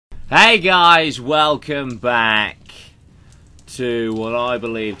Hey guys, welcome back to what I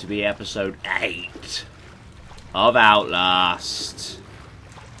believe to be episode 8 of Outlast.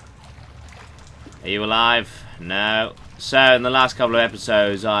 Are you alive? No. So, in the last couple of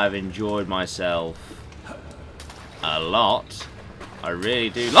episodes, I've enjoyed myself a lot. I really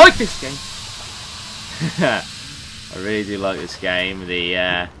do like this game. I really do like this game.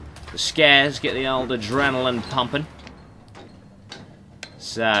 The scares get the old adrenaline pumping.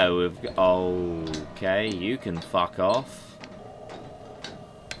 So, we've got... Okay, you can fuck off.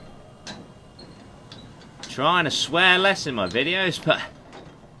 Trying to swear less in my videos, but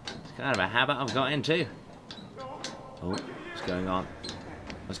it's kind of a habit I've got into. Oh, what's going on?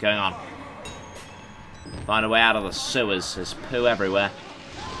 What's going on? Find a way out of the sewers. There's poo everywhere.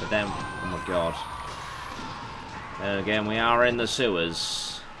 But then... Oh my god. Then again, we are in the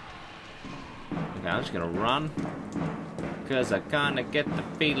sewers. Okay, I'm just gonna run. Because I kinda get the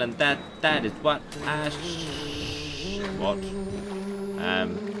feeling that that is what I What?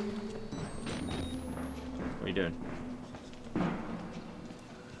 What are you doing?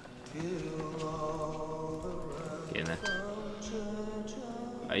 Get in there.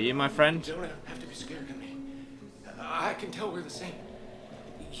 Are you my friend? You don't have to be scared of me. I can tell we're the same.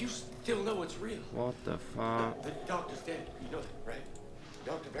 You still know it's real. What the fuck? The doctor's dead. You know that, right?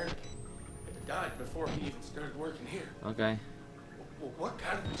 Dr. Barrett died before he even started working here. Okay. Well, what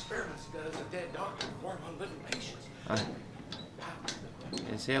kind of experiments does a dead doctor perform on living patients?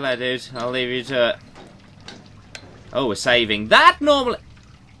 Yeah, see you later, dude. I'll leave you to it. Oh, we're saving that normally.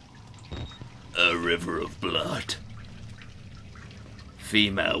 A river of blood.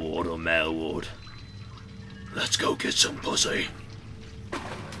 Female ward or male ward? Let's go get some pussy.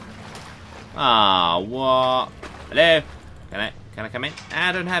 Ah, what? Hello? Can I come in?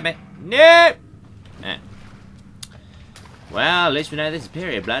 I don't have it. No! Well, at least we know this is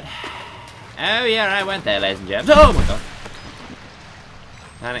period blood. Oh yeah, I went there, ladies and gents. Oh my god!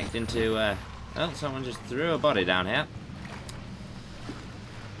 Panicked into, well, someone just threw a body down here.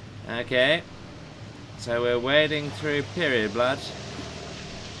 Okay. So we're wading through period blood.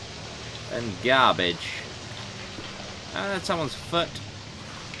 And garbage. Oh, that's someone's foot.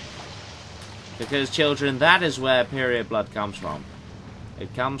 Because, children, that is where period blood comes from.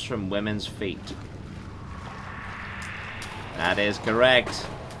 It comes from women's feet. That is correct.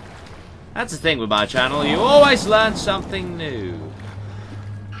 That's the thing with my channel. You always learn something new.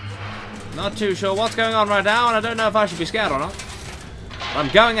 Not too sure what's going on right now, and I don't know if I should be scared or not. But I'm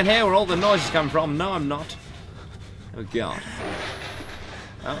going in here where all the noises come from. No, I'm not. Oh, God.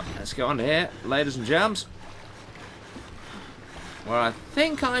 Well, let's go on to here, ladies and germs. Where I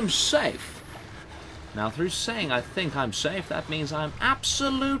think I'm safe. Now, through saying I think I'm safe, that means I'm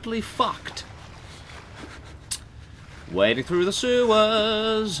absolutely fucked. Wading through the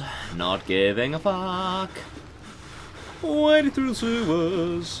sewers, not giving a fuck. Wading through the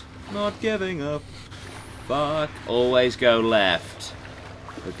sewers, not giving a fuck. Always go left,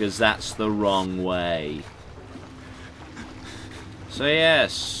 because that's the wrong way. So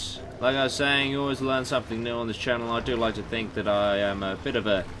yes, like I was saying, you always learn something new on this channel. I do like to think that I am a bit of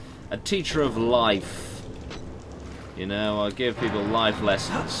a teacher of life. You know, I give people life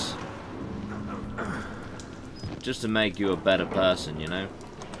lessons. Just to make you a better person, you know.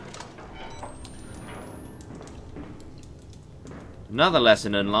 Another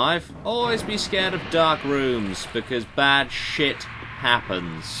lesson in life, always be scared of dark rooms, because bad shit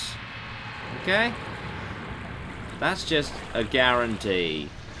happens. Okay? That's just a guarantee.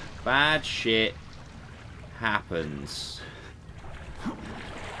 Bad shit happens.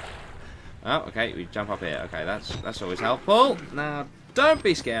 Oh, okay, we jump up here. Okay, that's always helpful. Now, don't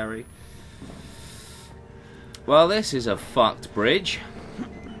be scary. Well, this is a fucked bridge.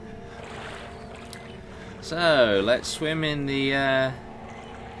 So, let's swim in the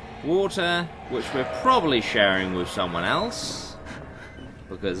water, which we're probably sharing with someone else.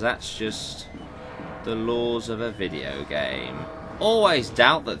 Because that's just the laws of a video game. Always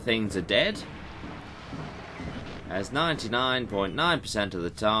doubt that things are dead. As 99.9% of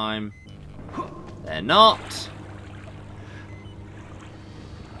the time, they're not.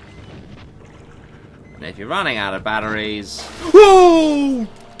 And if you're running out of batteries... Whoa!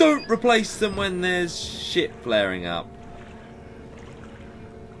 Don't replace them when there's shit flaring up.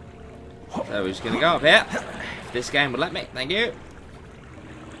 So we're just going to go up here. If this game would let me. Thank you.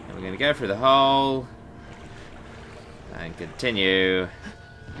 And we're going to go through the hole. And continue.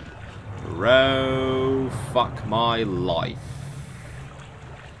 Row. Fuck my life.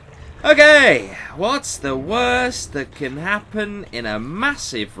 Okay, what's the worst that can happen in a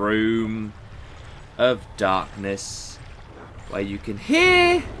massive room of darkness where you can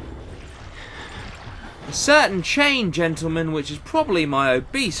hear a certain chain gentleman, which is probably my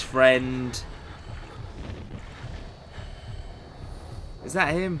obese friend. Is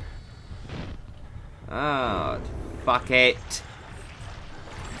that him? Oh, fuck it.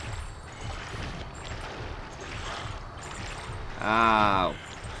 Oh,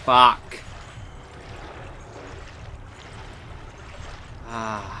 fuck.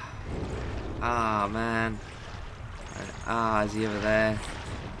 Ah, man. Ah, is he over there?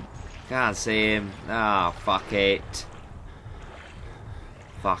 Can't see him. Ah, fuck it.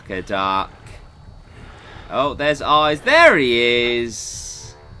 Fuck a duck. Oh, there's eyes. There he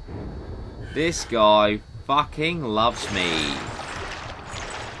is. This guy fucking loves me.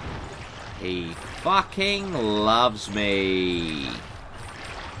 He fucking loves me.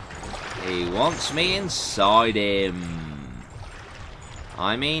 He wants me inside him.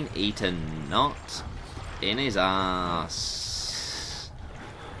 I mean eaten, not in his ass.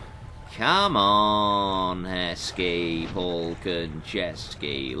 Come on, Hesky,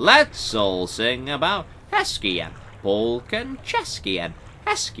 Polkoncheski. Let's all sing about Hesky and Polkoncheski and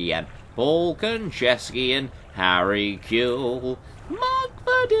Hesky and Polkoncheski and Harry Kuehl, Mark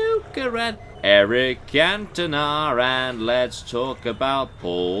Viduka and Eric Cantona, and let's talk about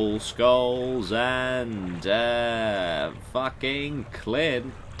Paul Scholes and fucking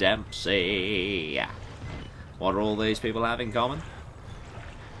Clint Dempsey. What do all these people have in common?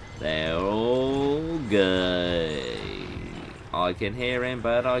 They're all good. I can hear him,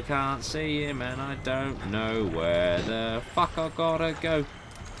 but I can't see him, and I don't know where the fuck I gotta go.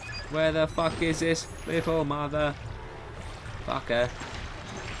 Where the fuck is this little mother fucker?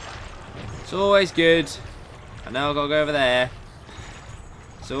 It's always good. I know I've got to go over there.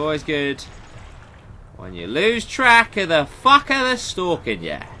 It's always good when you lose track of the fucker that's stalking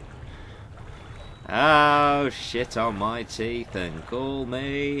you. Oh, shit on my teeth and call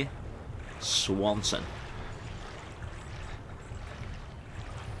me Swanson.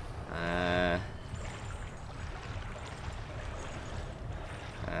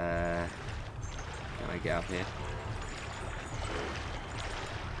 Can I get up here?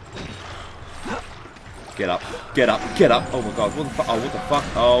 Get up, get up, get up. Oh my god, what the fuck? Oh, what the fuck?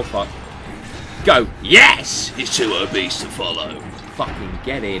 Oh, fuck. Go! Yes! He's too obese to follow. Fucking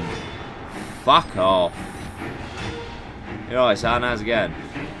get in. Fuck off. Alright, son, how's it going?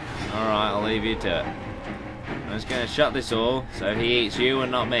 Alright, I'll leave you to it. I'm just gonna shut this all so he eats you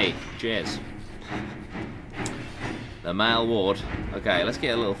and not me. Cheers. The male ward. Okay, let's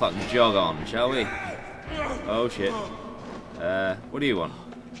get a little fucking jog on, shall we? Oh shit. What do you want?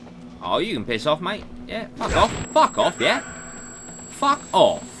 Oh, you can piss off, mate. Yeah, fuck off. Fuck off, yeah? Fuck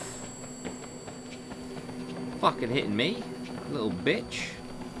off. Fucking hitting me, little bitch.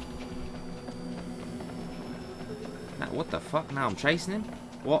 Now, what the fuck? Now I'm chasing him?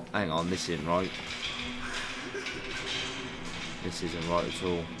 What? Hang on, this isn't right. This isn't right at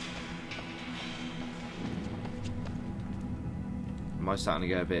all. Am I starting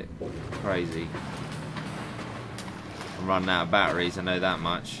to go a bit crazy? I'm running out of batteries, I know that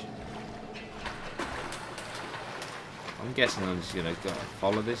much. I'm guessing I'm just gonna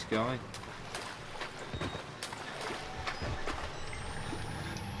follow this guy.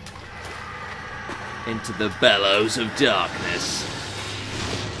 Into the bellows of darkness.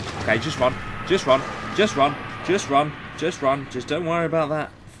 Okay, just run. Just run. Just run. Just run. Just run. Just don't worry about that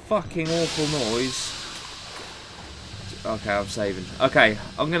fucking awful noise. Okay, I'm saving. Okay,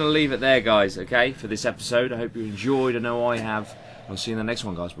 I'm going to leave it there, guys, okay, for this episode. I hope you enjoyed. I know I have. I'll see you in the next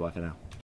one, guys. Bye for now.